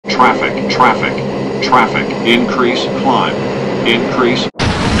traffic, traffic, traffic, increase, climb, increase,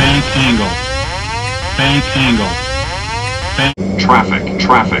 bank angle, bank angle, bank, traffic,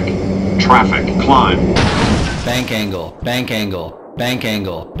 traffic, traffic, climb, bank angle, bank angle, bank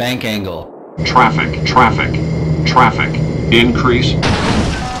angle, bank angle, traffic, traffic, traffic, increase,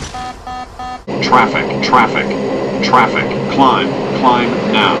 traffic, traffic, traffic, climb, climb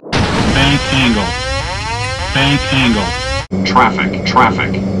now, bank angle, traffic,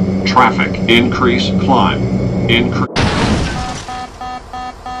 traffic, traffic, increase, climb, increase,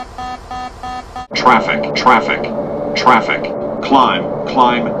 traffic, traffic, traffic, climb,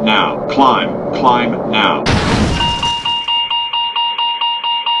 climb now, climb, climb now,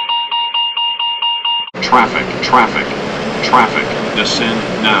 traffic, traffic, traffic, descend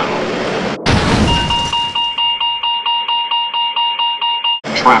now,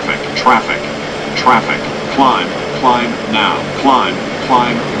 traffic, traffic, traffic, climb, climb now, climb,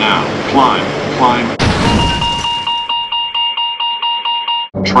 climb now, climb, climb,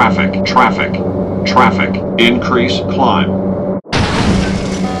 traffic, traffic, traffic, increase, climb,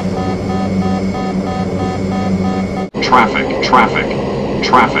 traffic, traffic,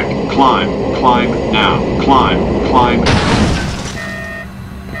 traffic, climb, climb now, climb, climb,